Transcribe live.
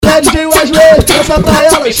DJ Wesley, dança pra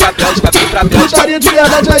elas. Putaria de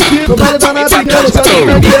verdade aqui, no baile da Anaia Pequeno, sabe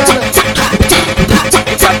como é que é, né?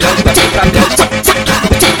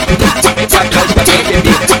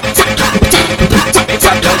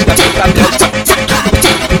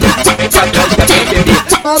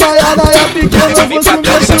 Anaia Pequeno, eu vou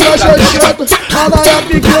comer sua xoxota. Anaia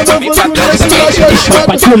Pequeno, eu vou comer sua xoxota.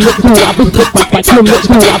 Vai comer tua buceta, vai comer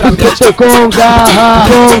tua buceta com garra,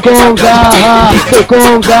 com garra,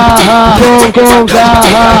 com garra, com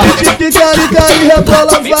garra. Picarica e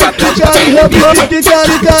rebola, vai, pica e rebola,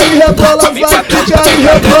 picarica e rebola, vai, pica e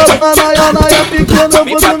rebola. Anaia Pequeno, eu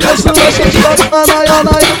vou comer sua xoxota.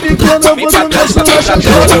 Anaia Pequeno, eu vou comer sua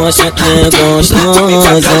xoxota. Eu acho que é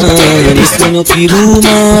gostosa, isso meu filho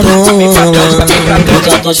marola.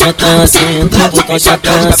 Toda tocha tá sentado, tocha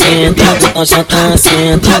tá sentado, tocha tá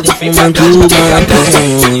sentado, fumando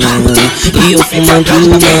maconha. E eu fumando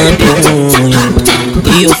maconha,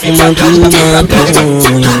 e eu fumando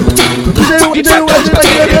maconha. DJ Wesley tá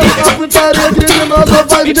querendo a putaria criminosa,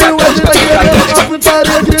 vai. DJ Wesley tá querendo a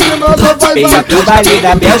putaria criminosa, vai. Veio pro baile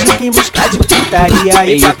da Belgica em busca de putaria.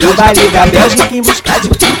 Veio pro baile da Belgica em busca de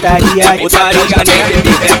putaria. É putaria, né?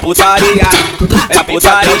 É putaria. É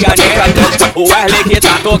putaria, né? O Wesley que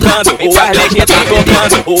tá tocando, o Wesley que tá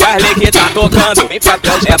tocando, o Wesley que tá tocando. É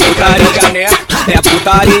putaria, né? É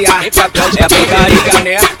putaria. É putaria,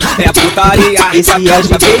 né? É putaria. Esse é o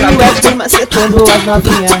DJ Wesley macetando as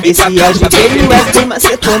novinhas. Esse é o DJ Wesley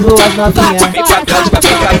macetando as novinhas.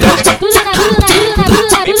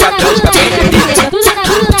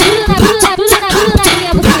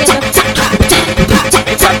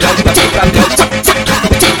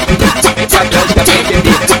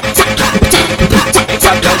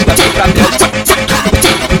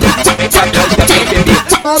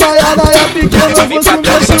 Anaia Pequeno, eu vou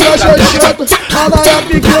comer sua xoxota. Anaia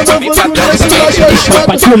Pequeno, eu vou comer sua xoxota.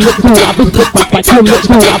 Vai comer tua buceta, vai comer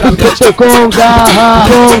tua buceta com garra,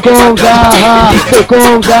 com garra,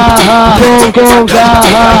 com garra, com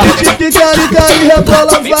garra. Picarica e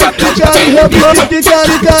rebola, vai, pica e rebola,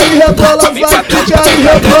 picarica e rebola, vai, pica e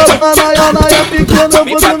rebola. Anaia Pequeno, eu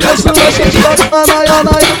vou comer sua xoxota.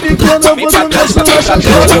 Anaia Pequeno, eu vou comer sua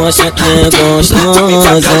xoxota. Eu acho que é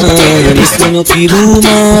gostosa, isso meu filho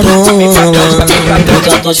marola.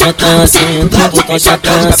 Toda tocha tá sentado, tocha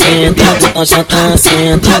tá sentado, tocha tá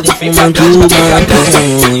sentado, fumando maconha.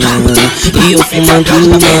 E eu fumando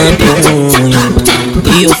maconha,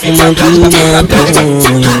 e eu fumando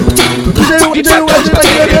maconha. DJ Wesley tá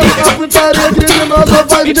querendo a putaria criminosa,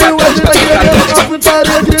 vai. DJ Wesley tá querendo a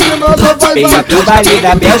putaria criminosa, vai. Veio pro baile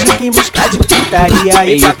da Belgica em busca de putaria.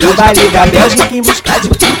 Veio pro baile da Belgica em busca de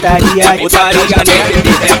putaria. É putaria, né?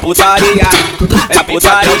 É putaria. É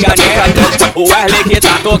putaria, né? O Wesley que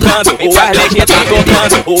tá tocando, o Wesley que tá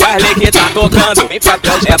tocando, o Wesley que tá tocando. É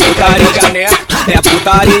putaria, né? É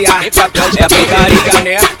putaria. É putaria,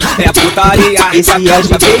 né? É putaria. Esse é o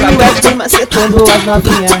DJ Wesley macetando as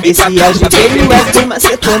novinhas. Esse é o DJ Wesley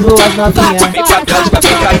macetando as novinhas.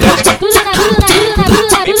 Tudo na